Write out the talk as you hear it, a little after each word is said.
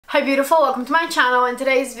Hi beautiful, welcome to my channel. In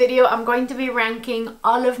today's video I'm going to be ranking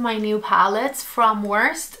all of my new palettes from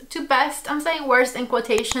worst to best. I'm saying worst in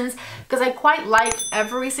quotations because I quite like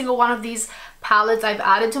every single one of these palettes I've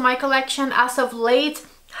added to my collection as of late.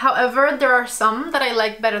 However, there are some that I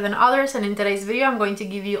like better than others, and in today's video I'm going to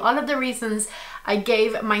give you all of the reasons I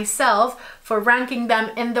gave myself for ranking them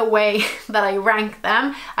in the way that I rank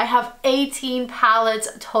them. I have 18 palettes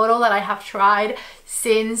total that I have tried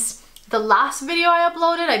since the last video I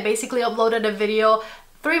uploaded. I basically uploaded a video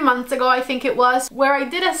 3 months ago, I think it was, where I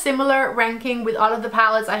did a similar ranking with all of the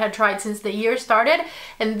palettes I had tried since the year started,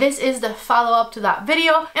 and this is the follow-up to that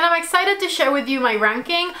video, and I'm excited to share with you my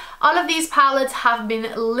ranking. All of these palettes have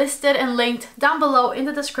been listed and linked down below in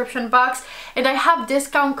the description box, and I have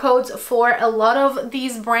discount codes for a lot of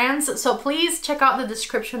these brands, so please check out the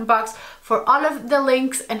description box for all of the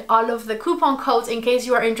links and all of the coupon codes in case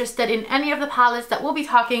you are interested in any of the palettes that we'll be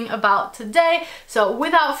talking about today. So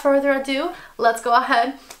without further ado, let's go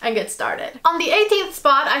ahead and get started. On the 18th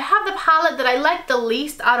spot, I have the palette that I like the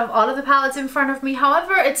least out of all of the palettes in front of me.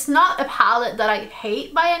 However, it's not a palette that I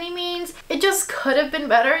hate by any means. It just could have been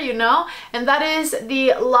better, you know? And that is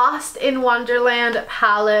the Lost in Wonderland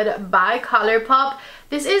palette by ColourPop.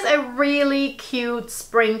 This is a really cute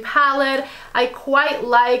spring palette. I quite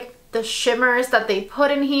like the shimmers that they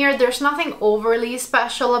put in here. There's nothing overly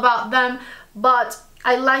special about them, but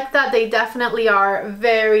I like that they definitely are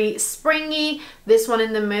very springy. This one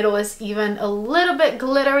in the middle is even a little bit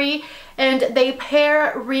glittery, and they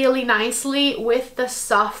pair really nicely with the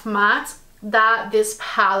soft matte that this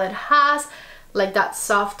palette has, like that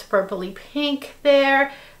soft purpley pink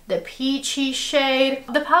there, the peachy shade.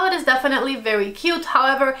 The palette is definitely very cute.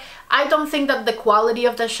 However, I don't think that the quality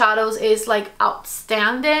of the shadows is like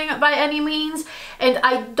outstanding by any means, and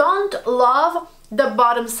I don't love the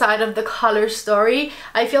bottom side of the color story.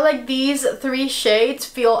 I feel like these three shades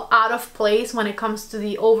feel out of place when it comes to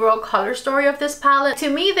the overall color story of this palette. To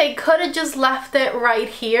me, they could have just left it right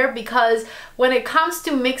here, because when it comes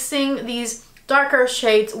to mixing these darker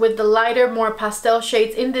shades with the lighter, more pastel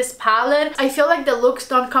shades in this palette, I feel like the looks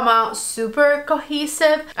don't come out super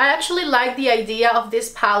cohesive. I actually like the idea of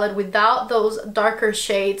this palette without those darker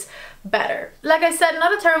shades better. Like I said,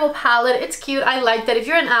 not a terrible palette. It's cute. I like that. If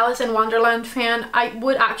you're an Alice in Wonderland fan, I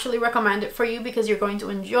would actually recommend it for you because you're going to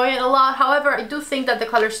enjoy it a lot. However, I do think that the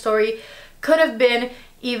color story could have been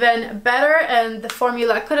even better, and the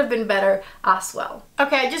formula could have been better as well.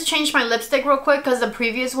 Okay, I just changed my lipstick real quick because the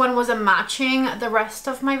previous one wasn't matching the rest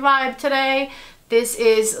of my vibe today. This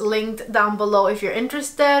is linked down below if you're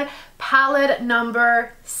interested. Palette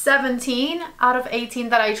number 17 out of 18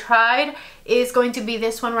 that I tried is going to be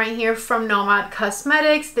this one right here from Nomad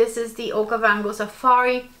Cosmetics. This is the Okavango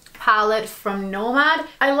Safari palette from Nomad.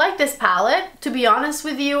 I like this palette. To be honest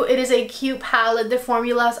with you, it is a cute palette. The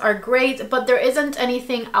formulas are great, but there isn't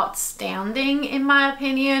anything outstanding in my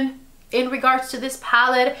opinion in regards to this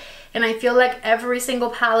palette, and I feel like every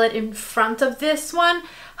single palette in front of this one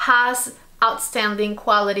has outstanding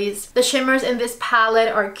qualities. The shimmers in this palette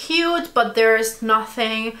are cute, but there's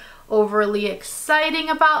nothing overly exciting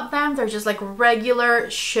about them. They're just like regular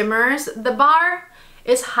shimmers. The bar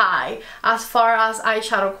is high as far as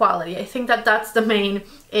eyeshadow quality. I think that that's the main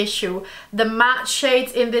issue. The matte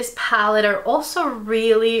shades in this palette are also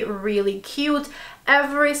really cute.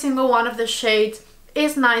 Every single one of the shades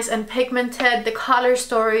is nice and pigmented. The color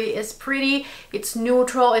story is pretty. It's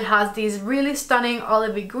neutral. It has these really stunning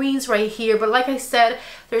olivey greens right here, but like I said,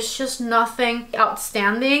 there's just nothing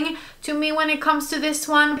outstanding to me when it comes to this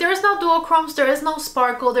one. There is no duochromes, there is no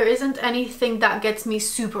sparkle, there isn't anything that gets me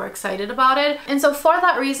super excited about it. And so for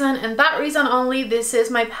that reason, and that reason only, this is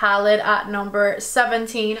my palette at number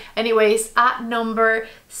 17. Anyways, at number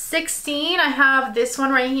 16, I have this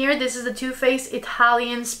one right here. This is the Too Faced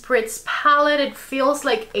Italian Spritz palette. It feels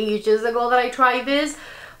like ages ago that I tried this,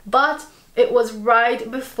 but it was right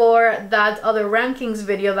before that other rankings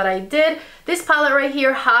video that I did. This palette right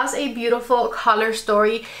here has a beautiful color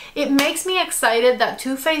story. It makes me excited that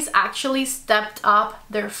Too Faced actually stepped up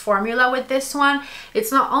their formula with this one.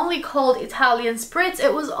 It's not only called Italian Spritz,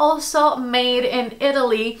 it was also made in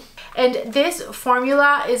Italy. And this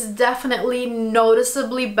formula is definitely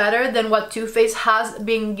noticeably better than what Too Faced has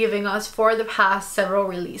been giving us for the past several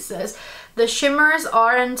releases. The shimmers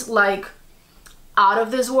aren't like out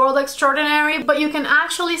of this world extraordinary, but you can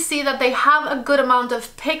actually see that they have a good amount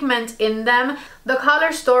of pigment in them. The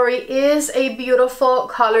color story is a beautiful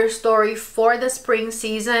color story for the spring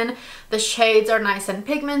season. The shades are nice and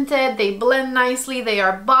pigmented, they blend nicely, they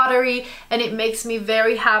are buttery, and it makes me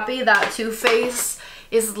very happy that Too Faced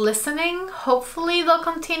is listening. Hopefully they'll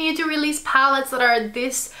continue to release palettes that are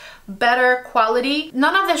this better quality.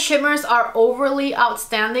 None of the shimmers are overly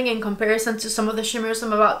outstanding in comparison to some of the shimmers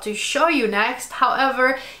I'm about to show you next.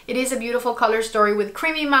 However, it is a beautiful color story with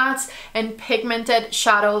creamy mattes and pigmented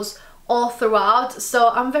shadows all throughout, so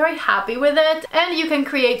I'm very happy with it. And you can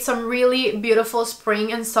create some really beautiful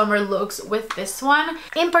spring and summer looks with this one.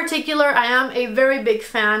 In particular, I am a very big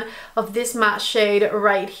fan of this matte shade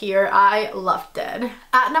right here. I loved it.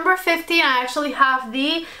 At number 15, I actually have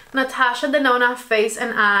the Natasha Denona Face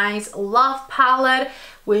and Eyes Love Palette,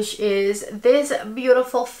 which is this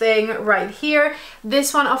beautiful thing right here.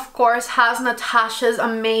 This one, of course, has Natasha's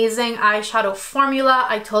amazing eyeshadow formula.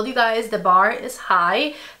 I told you guys the bar is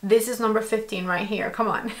high. This is number 15 right here. Come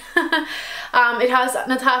on. It has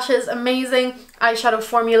Natasha's amazing eyeshadow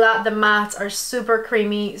formula. The mattes are super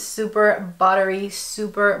creamy, super buttery,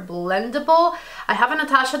 super blendable. I have a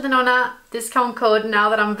Natasha Denona discount code now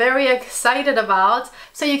that I'm very excited about.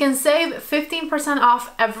 So you can save 15%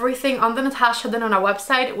 off everything on the Natasha Denona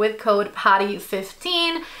website with code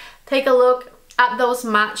PATTY15. Take a look at those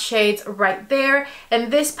matte shades right there.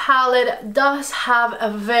 And this palette does have a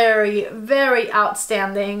very, very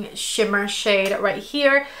outstanding shimmer shade right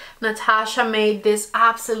here. Natasha made this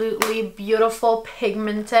absolutely beautiful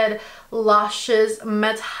pigmented, luscious,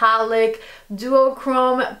 metallic,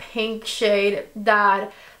 duochrome pink shade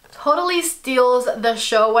that totally steals the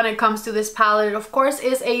show when it comes to this palette. It, of course,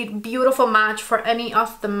 is a beautiful match for any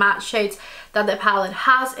of the matte shades that the palette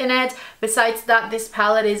has in it. Besides that, this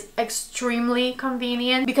palette is extremely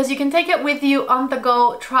convenient because you can take it with you on the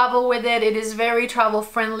go, travel with it. It is very travel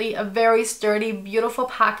friendly, a very sturdy, beautiful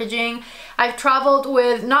packaging. I've traveled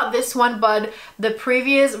with not this one but the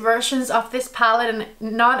previous versions of this palette, and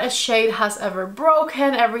not a shade has ever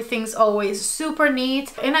broken. Everything's always super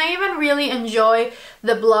neat, and I even really enjoy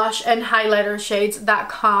the blush and highlighter shades that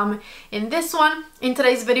come in this one. In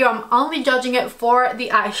today's video, I'm only judging it for the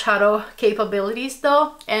eyeshadow capabilities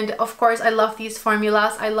though, and of course I love these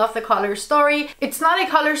formulas. I love the color story. It's not a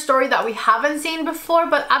color story that we haven't seen before,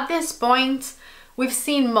 but at this point we've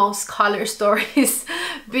seen most color stories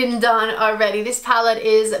been done already. This palette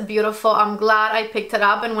is beautiful. I'm glad I picked it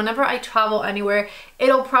up, and whenever I travel anywhere,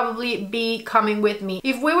 it'll probably be coming with me.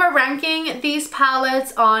 If we were ranking these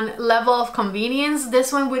palettes on level of convenience,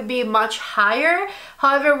 this one would be much higher.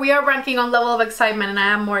 However, we are ranking on level of excitement, and I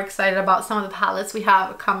am more excited about some of the palettes we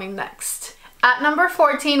have coming next. At number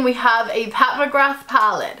 14, we have a Pat McGrath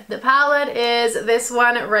palette. The palette is this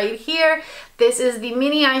one right here. This is the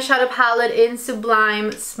mini eyeshadow palette in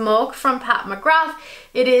Sublime Smoke from Pat McGrath.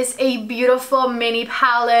 It is a beautiful mini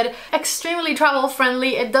palette, extremely travel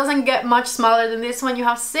friendly. It doesn't get much smaller than this one. You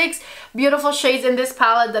have 6 beautiful shades in this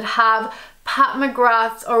palette that have Pat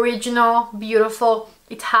McGrath's original beautiful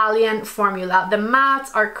Italian formula. The mattes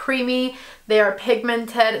are creamy, they are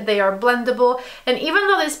pigmented, they are blendable, and even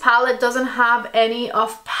though this palette doesn't have any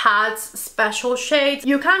of Pat's special shades,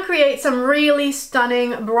 you can create some really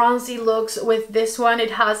stunning bronzy looks with this one.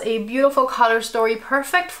 It has a beautiful color story,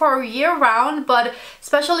 perfect for year-round, but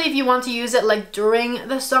especially if you want to use it like during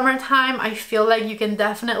the summertime, I feel like you can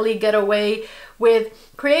definitely get away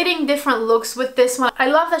with creating different looks with this one. I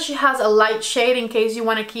love that she has a light shade in case you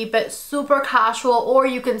want to keep it super casual, or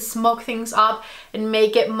you can smoke things up and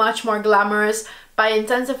make it much more glamorous by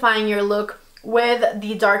intensifying your look with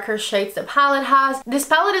the darker shades the palette has. This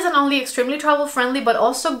palette isn't only extremely travel friendly but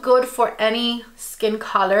also good for any skin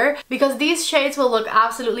color because these shades will look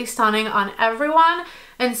absolutely stunning on everyone,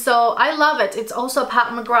 and so I love it. It's also Pat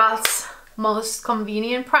McGrath's most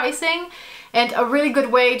convenient pricing and a really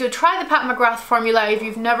good way to try the Pat McGrath formula if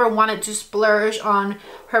you've never wanted to splurge on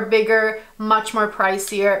her bigger, much more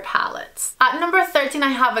pricier palettes. At number 13, I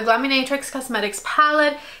have a Glaminatrix Cosmetics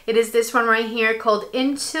palette. It is this one right here called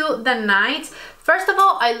Into the Night. First of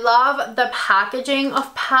all, I love the packaging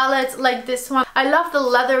of palettes like this one. I love the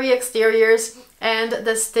leathery exteriors and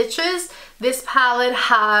the stitches. This palette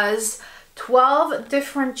has 12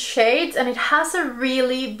 different shades and it has a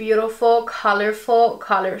really beautiful, colorful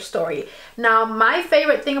color story. Now, my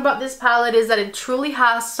favorite thing about this palette is that it truly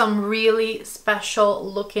has some really special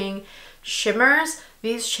looking shimmers.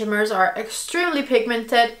 These shimmers are extremely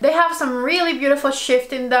pigmented. They have some really beautiful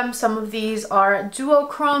shift in them. Some of these are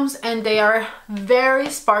duochromes and they are very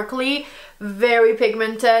sparkly, very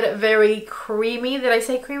pigmented, very creamy. Did I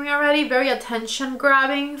say creamy already? Very attention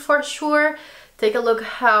grabbing for sure. Take a look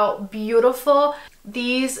how beautiful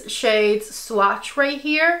these shades swatch right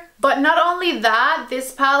here. But not only that,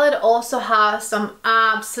 this palette also has some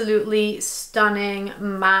absolutely stunning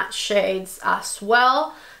matte shades as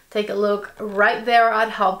well. Take a look right there at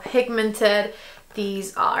how pigmented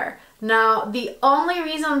these are. Now, the only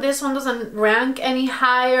reason this one doesn't rank any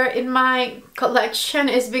higher in my collection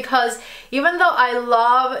is because even though I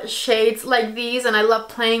love shades like these and I love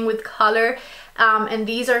playing with color, and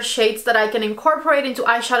these are shades that I can incorporate into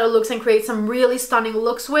eyeshadow looks and create some really stunning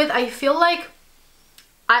looks with, I feel like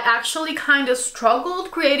I actually kind of struggled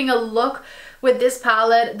creating a look with this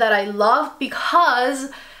palette that I love, because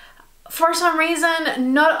for some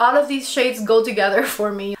reason, not all of these shades go together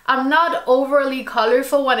for me. I'm not overly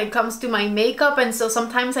colorful when it comes to my makeup, and so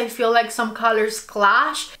sometimes I feel like some colors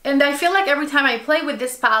clash. And I feel like every time I play with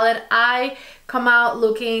this palette, I come out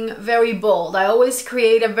looking very bold. I always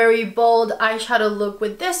create a very bold eyeshadow look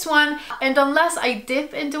with this one. And unless I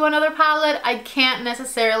dip into another palette, I can't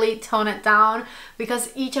necessarily tone it down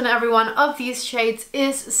because each and every one of these shades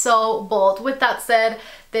is so bold. With that said,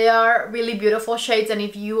 they are really beautiful shades, and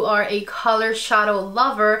if you are a color shadow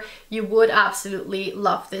lover, you would absolutely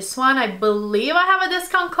love this one. I believe I have a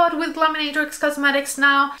discount code with Glaminatrix Cosmetics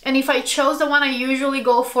now, and if I chose the one I usually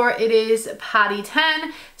go for, it is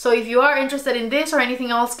Patty10. So if you are interested in this or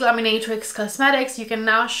anything else Glaminatrix Cosmetics, you can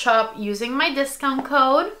now shop using my discount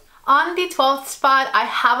code. On the 12th spot, I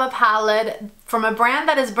have a palette from a brand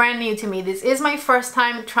that is brand new to me. This is my first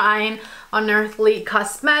time trying Unearthly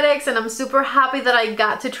Cosmetics, and I'm super happy that I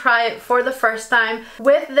got to try it for the first time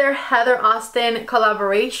with their Heather Austin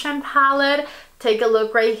collaboration palette. Take a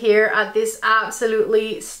look right here at this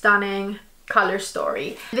absolutely stunning color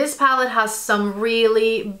story. This palette has some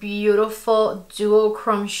really beautiful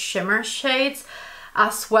duochrome shimmer shades,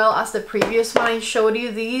 as well as the previous one I showed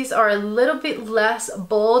you. These are a little bit less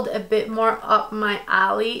bold, a bit more up my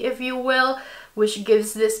alley, if you will, which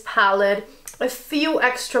gives this palette a few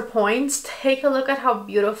extra points. Take a look at how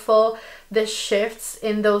beautiful the shifts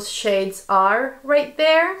in those shades are right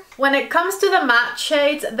there. When it comes to the matte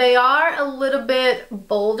shades, they are a little bit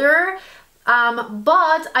bolder,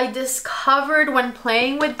 but I discovered when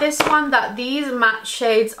playing with this one that these matte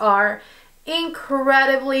shades are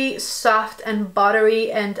incredibly soft and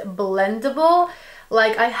buttery and blendable.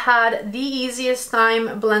 Like, I had the easiest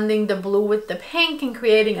time blending the blue with the pink and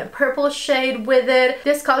creating a purple shade with it.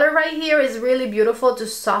 This color right here is really beautiful to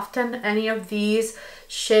soften any of these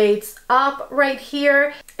shades up right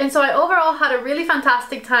here. And so I overall had a really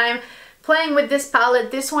fantastic time playing with this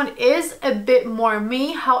palette. This one is a bit more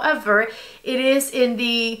me, however, it is in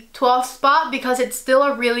the 12th spot because it's still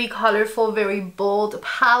a really colorful, very bold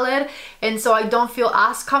palette, and so I don't feel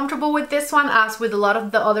as comfortable with this one as with a lot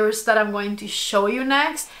of the others that I'm going to show you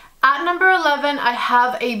next. At number 11, I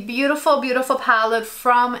have a beautiful, beautiful palette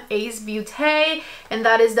from Ace Beauté, and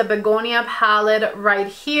that is the Begonia palette right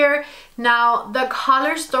here. Now, the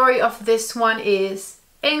color story of this one is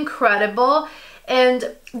incredible. And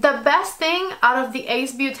the best thing out of the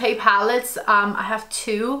Ace Beauté palettes, I have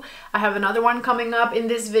two, I have another one coming up in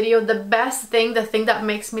this video. The best thing, the thing that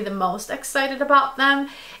makes me the most excited about them,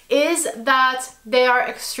 is that they are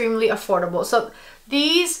extremely affordable. So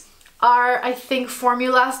these are, I think,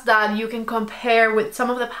 formulas that you can compare with some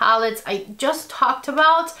of the palettes I just talked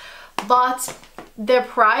about, but their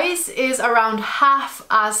price is around half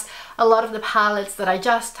as a lot of the palettes that I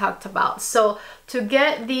just talked about. So to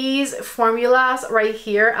get these formulas right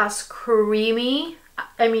here as creamy,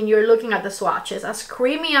 I mean, you're looking at the swatches, as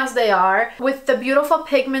creamy as they are, with the beautiful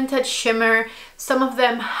pigmented shimmer, some of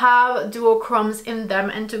them have duochromes in them,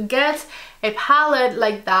 and to get a palette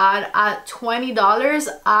like that at $20,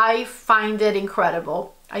 I find it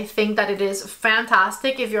incredible. I think that it is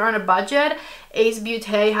fantastic. If you're on a budget, Ace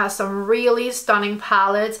Beauté has some really stunning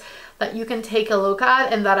palettes that you can take a look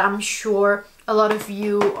at and that I'm sure a lot of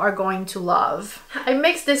you are going to love. I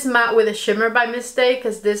mixed this matte with a shimmer by mistake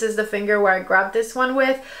because this is the finger where I grabbed this one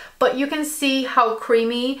with, but you can see how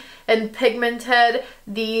creamy and pigmented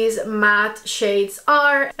these matte shades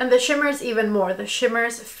are, and the shimmers even more. The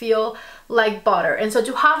shimmers feel like butter, and so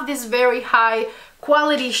to have this very high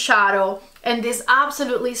quality shadow and this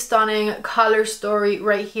absolutely stunning color story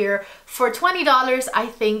right here for $20, I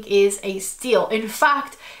think is a steal. In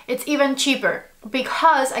fact, it's even cheaper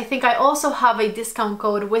because I think I also have a discount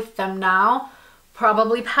code with them now,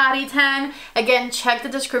 probably Patty10. Again, check the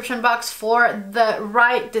description box for the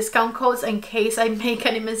right discount codes in case I make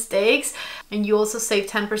any mistakes. And you also save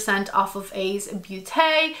 10% off of Ace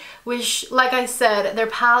Beauté, which, like I said, their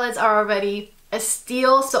palettes are already a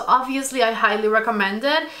steal, so obviously I highly recommend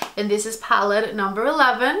it. And this is palette number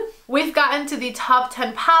 11. We've gotten to the top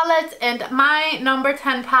 10 palettes, and my number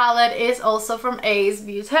 10 palette is also from Ace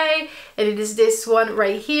Beauté, and it is this one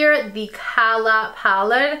right here, the Kala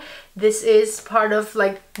palette. This is part of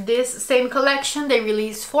like this same collection. They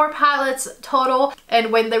released 4 palettes total,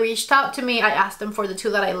 and when they reached out to me, I asked them for the 2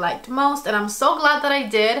 that I liked most, and I'm so glad that I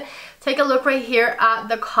did. Take a look right here at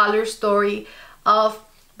the color story of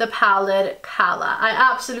the palette Kala. I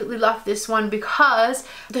absolutely love this one because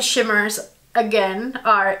the shimmers again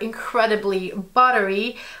are incredibly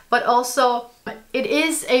buttery, but also it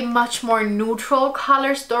is a much more neutral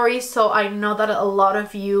color story, so I know that a lot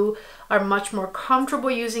of you are much more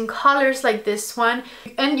comfortable using colors like this one,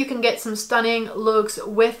 and you can get some stunning looks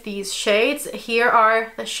with these shades. Here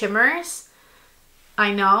are the shimmers.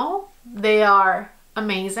 I know they are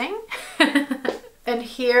amazing. And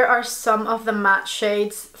here are some of the matte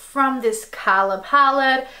shades from this Kala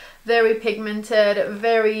palette. Very pigmented,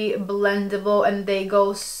 very blendable, and they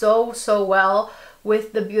go so well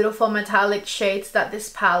with the beautiful metallic shades that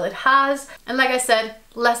this palette has. And like I said,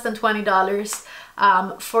 less than $20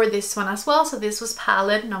 for this one as well. So this was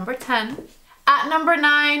palette number 10. At number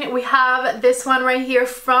 9, we have this one right here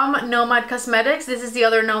from Nomad Cosmetics. This is the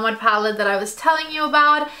other Nomad palette that I was telling you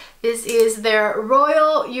about. This is their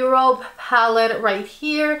Royal Europe palette right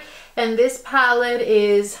here. And this palette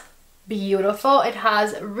is beautiful. It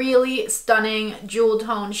has really stunning jewel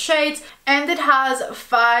tone shades, and it has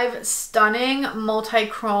 5 stunning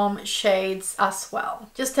multi-chrome shades as well.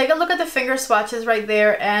 Just take a look at the finger swatches right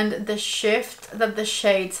there and the shift that the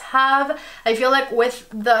shades have. I feel like with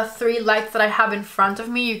the 3 lights that I have in front of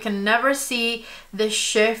me, you can never see the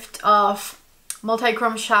shift of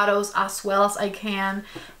multi-chrome shadows as well as I can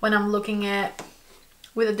when I'm looking at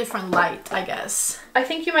with a different light, I guess. I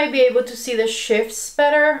think you might be able to see the shifts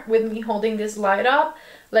better with me holding this light up.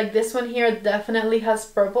 Like this one here definitely has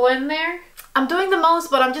purple in there. I'm doing the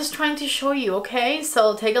most, but I'm just trying to show you, okay?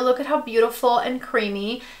 So take a look at how beautiful and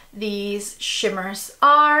creamy these shimmers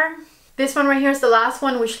are. This one right here is the last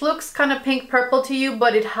one, which looks kind of pink purple to you,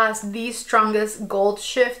 but it has the strongest gold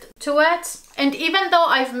shift to it. And even though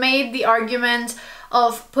I've made the argument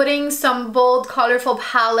of putting some bold, colorful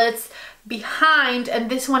palettes behind,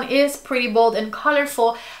 and this one is pretty bold and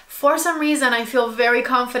colorful, for some reason I feel very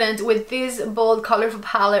confident with this bold colorful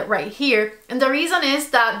palette right here. And the reason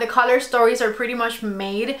is that the color stories are pretty much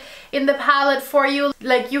made in the palette for you.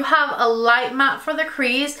 Like you have a light matte for the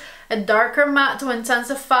crease, a darker matte to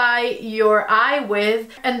intensify your eye with,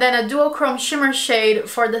 and then a duochrome shimmer shade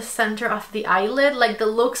for the center of the eyelid. Like the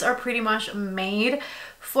looks are pretty much made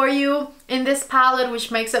for you in this palette,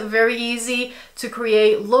 which makes it very easy to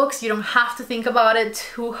create looks. You don't have to think about it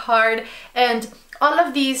too hard. And all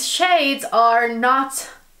of these shades are not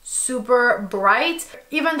super bright.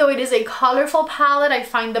 Even though it is a colorful palette, I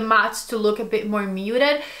find the mattes to look a bit more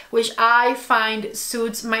muted, which I find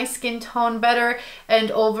suits my skin tone better,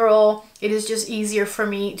 and overall it is just easier for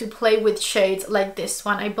me to play with shades like this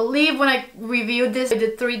one. I believe when I reviewed this, I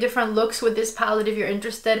did 3 different looks with this palette if you're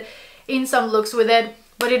interested in some looks with it.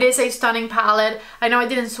 But it is a stunning palette. I know I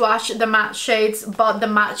didn't swatch the matte shades, but the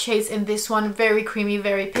matte shades in this one, very creamy,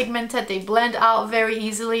 very pigmented. They blend out very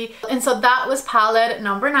easily. And so that was palette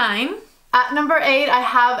number 9. At number 8, I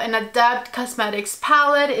have an Adept Cosmetics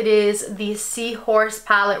palette. It is the Seahorse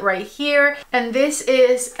palette right here. And this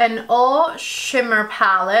is an all shimmer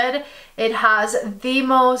palette. It has the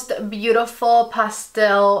most beautiful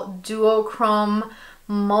pastel duochrome,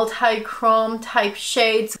 multi-chrome type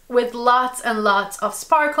shades with lots and lots of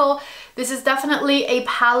sparkle. This is definitely a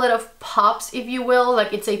palette of pops, if you will.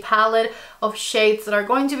 Like it's a palette of shades that are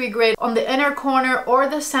going to be great on the inner corner or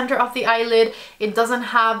the center of the eyelid. It doesn't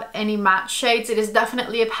have any matte shades. It is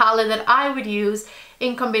definitely a palette that I would use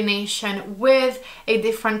in combination with a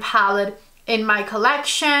different palette in my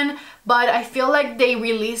collection, but I feel like they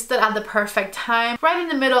released it at the perfect time, right in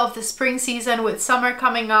the middle of the spring season with summer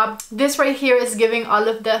coming up. This right here is giving all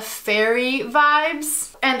of the fairy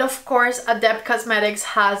vibes. And of course, Adept Cosmetics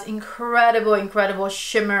has incredible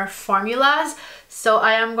shimmer formulas. So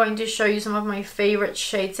I am going to show you some of my favorite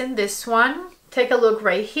shades in this one. Take a look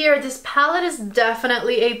right here. This palette is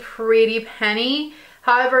definitely a pretty penny.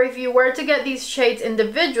 However, if you were to get these shades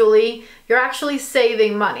individually, you're actually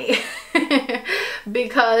saving money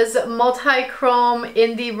because multi-chrome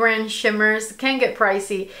indie brand shimmers can get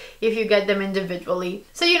pricey if you get them individually.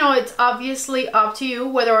 So, you know, it's obviously up to you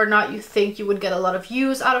whether or not you think you would get a lot of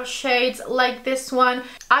use out of shades like this one.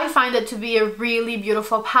 I find it to be a really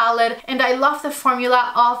beautiful palette, and I love the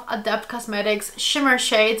formula of Adept Cosmetics shimmer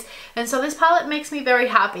shades, and so this palette makes me very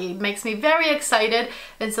happy. It makes me very excited,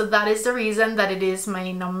 and so that is the reason that it is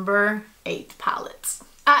my number 8 palette.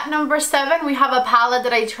 At number 7, we have a palette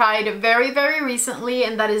that I tried very recently,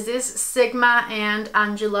 and that is this Sigma and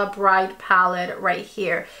Angela Bright palette right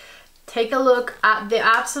here. take a look at the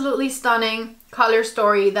absolutely stunning color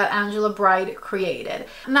story that Angela Bright created.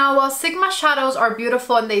 Now, while Sigma shadows are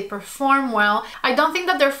beautiful and they perform well, I don't think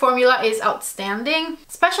that their formula is outstanding,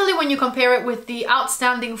 especially when you compare it with the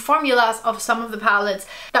outstanding formulas of some of the palettes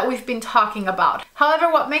that we've been talking about.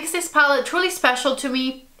 However, what makes this palette truly special to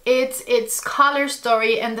me, it's its color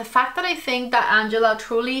story and the fact that I think that Angela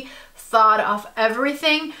truly thought of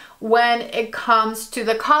everything when it comes to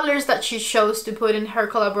the colors that she chose to put in her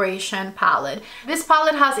collaboration palette. This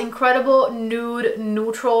palette has incredible nude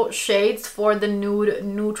neutral shades for the nude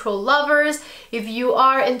neutral lovers. If you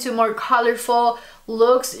are into more colorful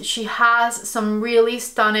looks, she has some really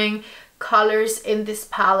stunning colors in this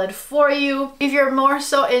palette for you. If you're more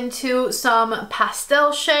so into some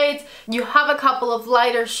pastel shades, you have a couple of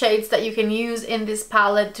lighter shades that you can use in this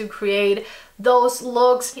palette to create those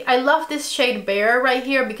looks. I love this shade Bear right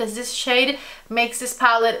here because this shade makes this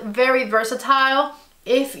palette very versatile.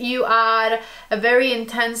 If you add a very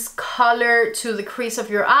intense color to the crease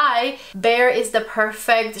of your eye, Bear is the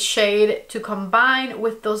perfect shade to combine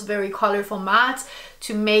with those very colorful mattes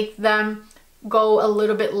to make them go a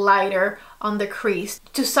little bit lighter on the crease,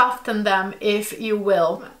 to soften them, if you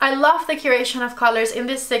will. I love the curation of colors in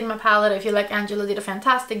this Sigma palette. I feel like Angela did a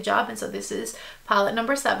fantastic job, and so this is palette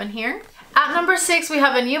number 7 here. At number 6, we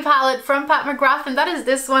have a new palette from Pat McGrath, and that is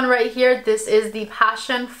this one right here. This is the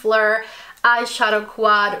Passion Fleur eyeshadow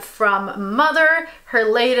quad from Mother, her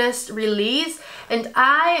latest release, and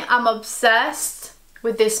I am obsessed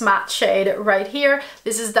with this matte shade right here.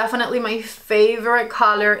 This is definitely my favorite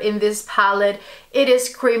color in this palette. It is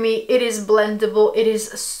creamy, it is blendable, it is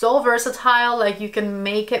so versatile, like you can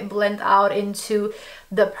make it blend out into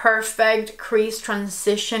the perfect crease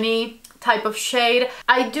transition-y type of shade.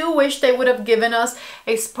 I do wish they would have given us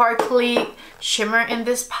a sparkly shimmer in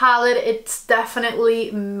this palette. It's definitely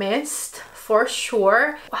missed for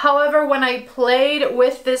sure. However, when I played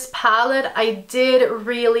with this palette, I did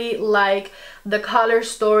really like the color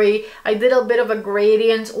story. I did a bit of a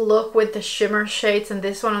gradient look with the shimmer shades and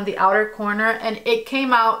this one on the outer corner, and it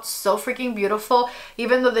came out so freaking beautiful.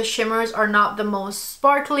 Even though the shimmers are not the most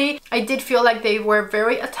sparkly, I did feel like they were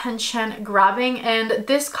very attention grabbing, and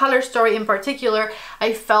this color story in particular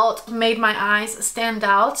I felt made my eyes stand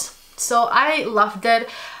out, so I loved it.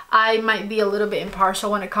 I might be a little bit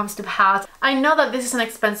impartial when it comes to palettes. I know that this is an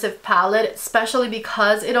expensive palette, especially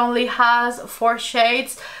because it only has 4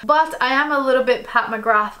 shades, but I am a little bit Pat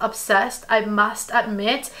McGrath obsessed, I must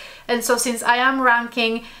admit. And so since I am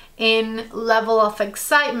ranking in level of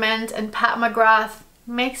excitement and Pat McGrath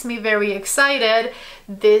makes me very excited,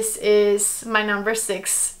 this is my number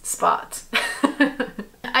 6 spot.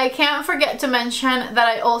 I can't forget to mention that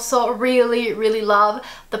I also really love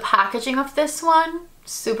the packaging of this one.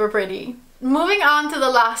 Super pretty. Moving on to the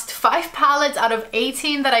last 5 palettes out of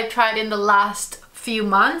 18 that I've tried in the last few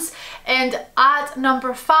months, and at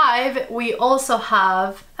number 5 we also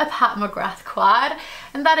have a Pat McGrath quad,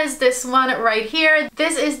 and that is this one right here.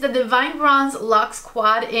 This is the Divine Bronze Luxe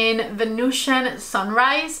Quad in Venusian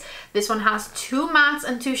Sunrise. This one has 2 mattes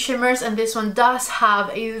and 2 shimmers, and this one does have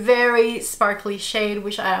a very sparkly shade,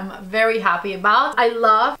 which I am very happy about. I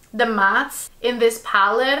love the mattes in this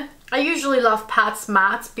palette. I usually love Pat's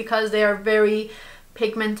mattes because they are very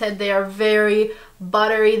pigmented, they are very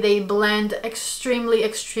buttery, they blend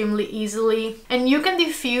extremely easily, and you can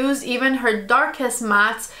diffuse even her darkest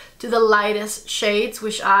mattes to the lightest shades,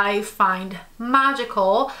 which I find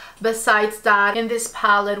magical. Besides that, in this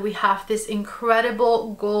palette we have this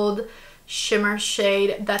incredible gold shimmer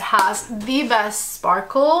shade that has the best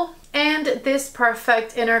sparkle, and this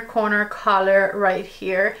perfect inner corner color right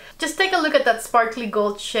here. Just take a look at that sparkly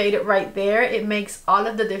gold shade right there. It makes all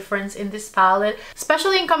of the difference in this palette,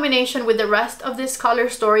 especially in combination with the rest of this color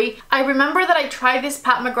story. I remember that I tried this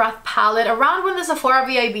Pat McGrath palette around when the Sephora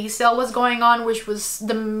VIB sale was going on, which was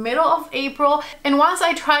the middle of April, and once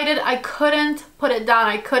I tried it, I couldn't put it down.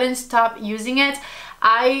 I couldn't stop using it.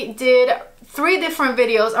 I did 3 different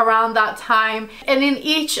videos around that time, and in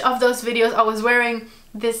each of those videos I was wearing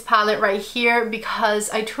this palette right here because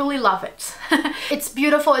I truly love it. It's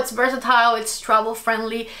beautiful, it's versatile, it's travel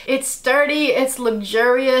friendly, it's sturdy, it's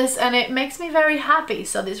luxurious, and it makes me very happy.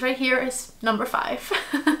 So this right here is number 5.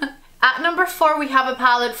 At number 4 we have a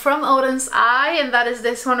palette from Oden's Eye, and that is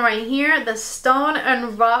this one right here, the Stone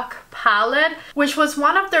and Rock palette, which was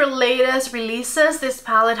one of their latest releases. This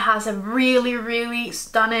palette has a really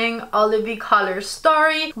stunning olivey color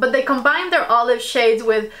story, but they combine their olive shades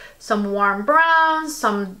with some warm browns,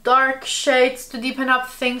 some dark shades to deepen up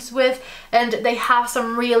things with, and they have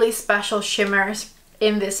some really special shimmers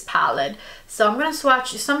in this palette. So I'm gonna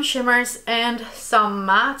swatch some shimmers and some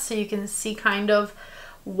mattes so you can see kind of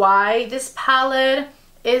why this palette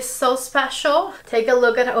is so special. Take a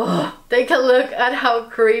look at how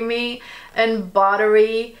creamy and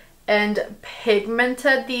buttery and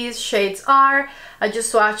pigmented these shades are. I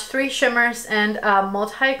just swatched 3 shimmers and a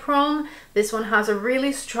multi-chrome. This one has a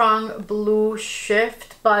really strong blue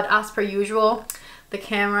shift, but as per usual, the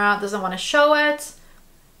camera doesn't want to show it.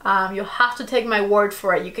 You'll have to take my word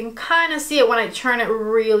for it. You can kind of see it when I turn it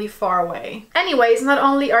really far away. Anyways, not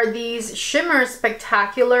only are these shimmers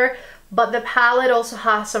spectacular, but the palette also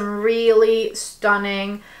has some really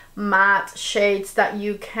stunning matte shades that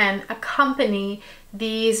you can accompany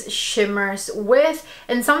these shimmers with.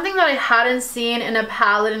 And something that I hadn't seen in a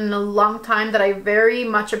palette in a long time that I very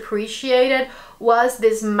much appreciated was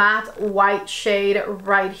this matte white shade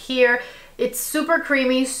right here. It's super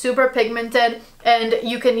creamy, super pigmented, and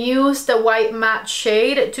you can use the white matte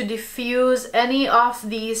shade to diffuse any of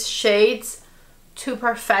these shades to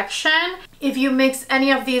perfection. If you mix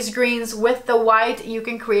any of these greens with the white, you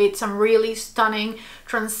can create some really stunning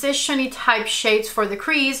transition-y type shades for the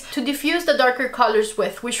crease to diffuse the darker colors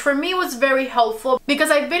with, which for me was very helpful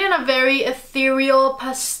because I've been in a very ethereal,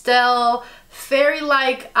 pastel,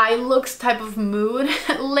 fairy-like eye looks type of mood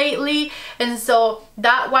lately, and so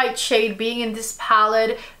that white shade being in this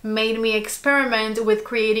palette made me experiment with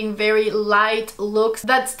creating very light looks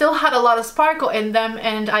that still had a lot of sparkle in them,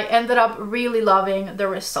 and I ended up really loving the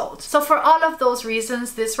result. So for all of those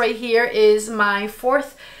reasons, this right here is my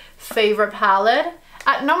 4th favorite palette.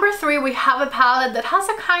 At number 3, we have a palette that has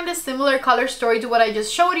a kind of similar color story to what I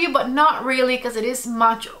just showed you, but not really, because it is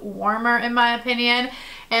much warmer in my opinion,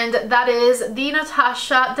 and that is the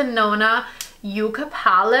Natasha Denona Yucca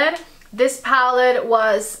palette. This palette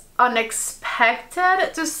was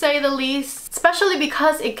unexpected, to say the least, especially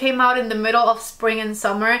because it came out in the middle of spring and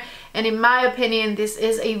summer, and in my opinion, this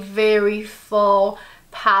is a very fall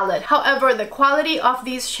palette. However, the quality of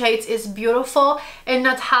these shades is beautiful, and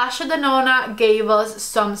Natasha Denona gave us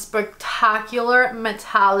some spectacular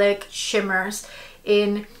metallic shimmers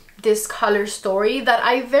in this color story that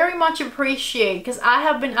I very much appreciate, because I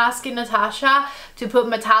have been asking Natasha to put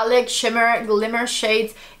metallic shimmer glimmer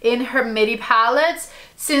shades in her midi palettes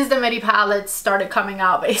since the midi palettes started coming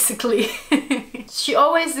out, basically. She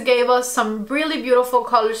always gave us some really beautiful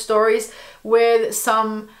color stories with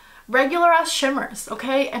some regular ass shimmers,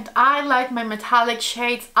 okay? And I like my metallic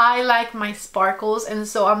shades, I like my sparkles, and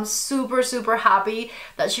so I'm super happy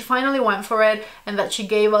that she finally went for it and that she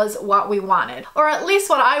gave us what we wanted, or at least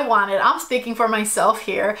what I wanted. I'm speaking for myself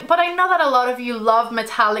here, but I know that a lot of you love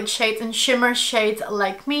metallic shades and shimmer shades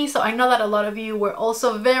like me, so I know that a lot of you were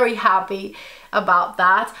also very happy about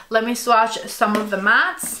that. Let me swatch some of the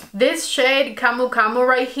mattes. This shade Camu Camu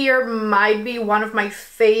right here might be one of my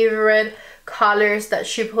favorite colors that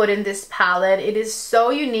she put in this palette. It is so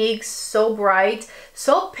unique, so bright,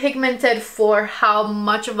 so pigmented for how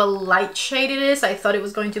much of a light shade it is. I thought it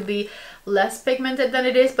was going to be less pigmented than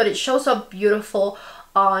it is, but it shows up beautiful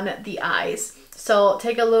on the eyes. So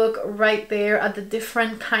take a look right there at the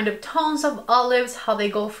different kind of tones of olives, how they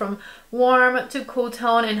go from warm to cool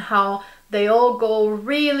tone, and how they all go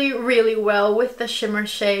really well with the shimmer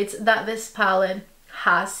shades that this palette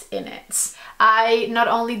has in it. I not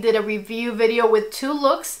only did a review video with 2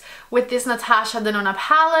 looks with this Natasha Denona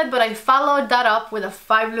palette, but I followed that up with a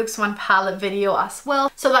 5 looks 1 palette video as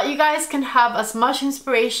well, so that you guys can have as much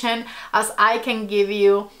inspiration as I can give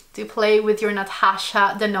you to play with your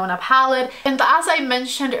Natasha Denona palette. And as I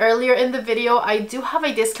mentioned earlier in the video, I do have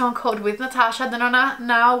a discount code with Natasha Denona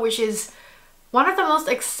now, which is one of the most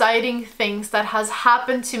exciting things that has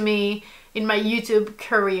happened to me in my YouTube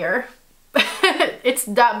career. It's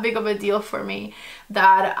that big of a deal for me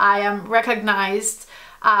that I am recognized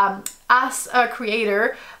as a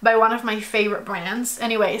creator by one of my favorite brands.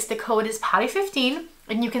 Anyways, the code is PATTY15,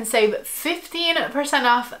 and you can save 15%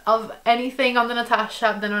 off of anything on the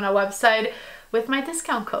Natasha Denona website with my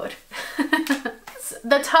discount code.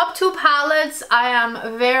 The top 2 palettes I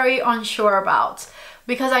am very unsure about,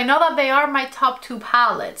 because I know that they are my top 2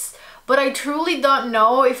 palettes, but I truly don't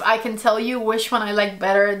know if I can tell you which one I like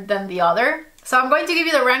better than the other. So I'm going to give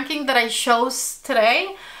you the ranking that I chose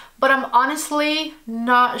today, but I'm honestly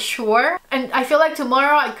not sure. And I feel like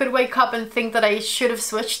tomorrow I could wake up and think that I should have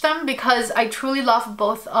switched them, because I truly love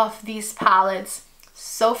both of these palettes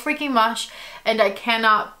so freaking much, and I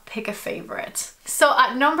cannot pick a favorite. So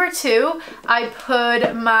at number 2, I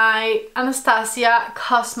put my Anastasia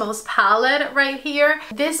Cosmos palette right here.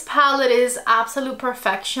 This palette is absolute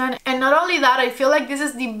perfection, and not only that, I feel like this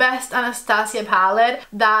is the best Anastasia palette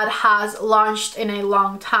that has launched in a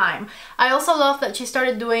long time. I also love that she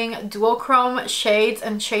started doing duochrome shades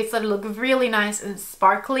and shades that look really nice and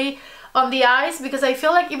sparkly on the eyes, because I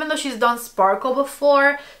feel like even though she's done sparkle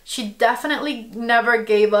before, she definitely never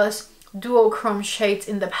gave us duochrome shades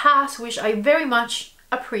in the past, which I very much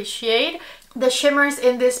appreciate. The shimmers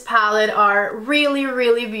in this palette are really,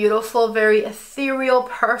 really beautiful, very ethereal,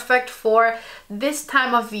 perfect for this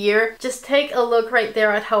time of year. Just take a look right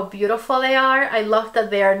there at how beautiful they are. I love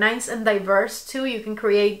that they are nice and diverse too. You can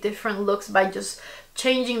create different looks by just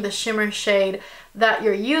changing the shimmer shade that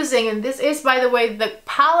you're using. And this is, by the way, the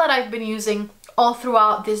palette I've been using all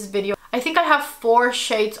throughout this video. I think I have 4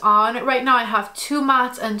 shades on right now. I have 2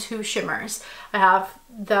 mattes and 2 shimmers. I have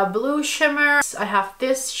the blue shimmer, I have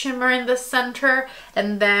this shimmer in the center,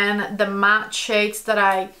 and then the matte shades that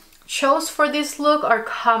I chose for this look are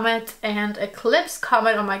Comet and Eclipse.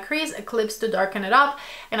 Comet on my crease, Eclipse to darken it up,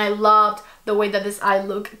 and I loved the way that this eye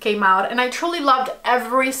look came out, and I truly loved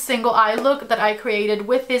every single eye look that I created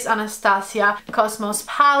with this Anastasia Cosmos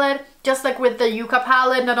palette. Just like with the Yucca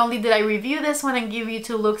palette, not only did I review this one and give you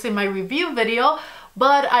 2 looks in my review video,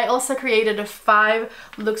 but I also created a 5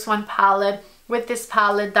 looks 1 palette with this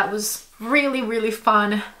palette that was really, really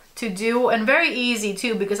fun to do and very easy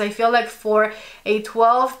too, because I feel like for a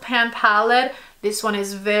 12 pan palette, this one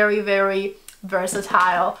is very, very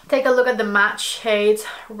versatile. Take a look at the matte shades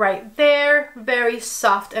right there. Very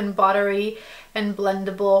soft and buttery and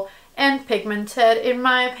blendable and pigmented in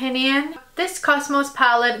my opinion. This Cosmos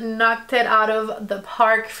palette knocked it out of the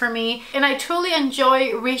park for me, and I truly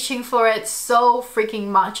enjoy reaching for it so freaking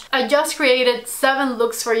much. I just created 7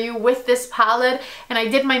 looks for you with this palette, and I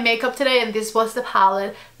did my makeup today, and this was the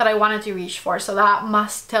palette that I wanted to reach for, so that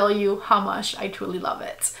must tell you how much I truly love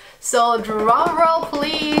it. So drum roll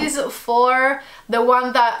please for the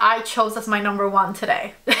one that I chose as my number 1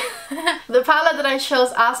 today. The palette that I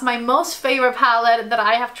chose as my most favorite palette that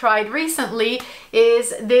I have tried recently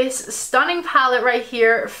is this stunning palette right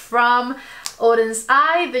here from Odin's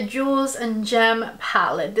Eye, the Jewels and Gem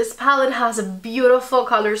palette. This palette has a beautiful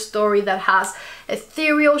color story that has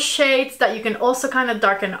ethereal shades that you can also kind of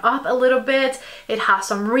darken up a little bit. It has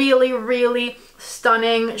some really, really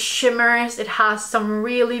stunning shimmers. It has some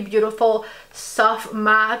really beautiful soft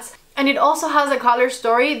mattes. And it also has a color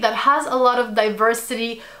story that has a lot of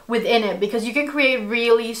diversity within it, because you can create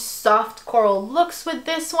really soft coral looks with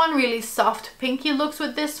this one, really soft pinky looks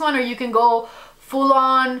with this one, or you can go full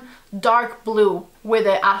on dark blue with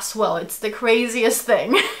it as well. It's the craziest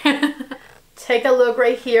thing. Take a look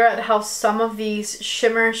right here at how some of these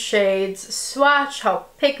shimmer shades swatch, how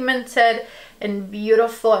pigmented and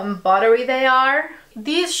beautiful and buttery they are.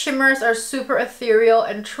 These shimmers are super ethereal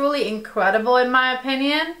and truly incredible in my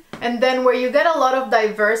opinion. And then where you get a lot of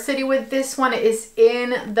diversity with this one is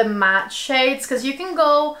in the matte shades, because you can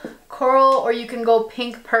go coral or you can go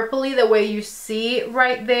pink purpley the way you see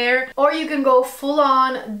right there, or you can go full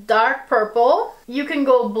on dark purple, you can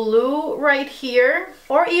go blue right here,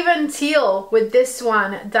 or even teal with this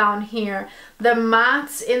one down here. The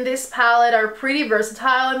mattes in this palette are pretty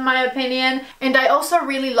versatile in my opinion, and I also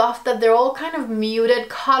really love that they're all kind of muted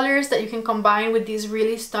colors that you can combine with these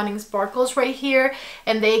really stunning sparkles right here,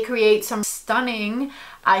 and they create some stunning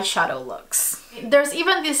eyeshadow looks. There's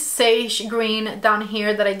even this sage green down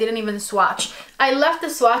here that I didn't even swatch. I left the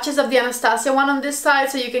swatches of the Anastasia one on this side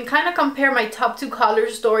so you can kind of compare my top 2 color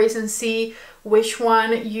stories and see which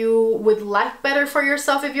one you would like better for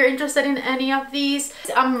yourself if you're interested in any of these.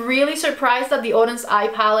 I'm really surprised that the Odin's Eye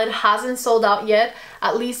palette hasn't sold out yet.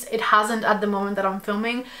 At least it hasn't at the moment that I'm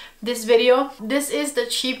filming this video. This is the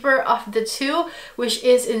cheaper of the 2, which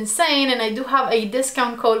is insane, and I do have a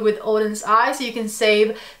discount code with Odin's Eye, so you can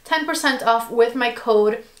save 10% off with my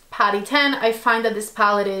code PATTY10. I find that this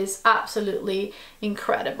palette is absolutely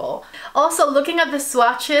incredible. Also, looking at the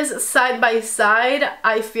swatches side by side,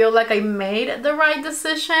 I feel like I made the right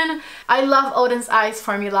decision. I love Odin's Eye's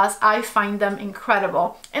formulas. I find them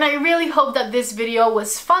incredible. And I really hope that this video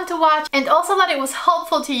was fun to watch, and also that it was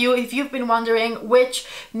helpful to you if you've been wondering which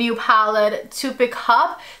new palette to pick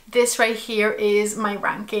up. This right here is my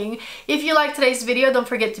ranking. If you liked today's video, don't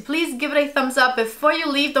forget to please give it a thumbs up. Before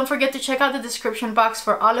you leave, don't forget to check out the description box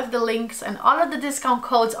for all of the links and all of the discount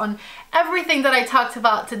codes on everything that I talked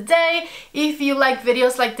about today. If you like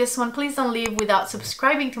videos like this one, please don't leave without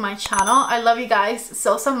subscribing to my channel. I love you guys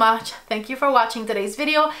so much. Thank you for watching today's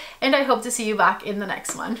video, and I hope to see you back in the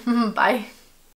next one. Bye.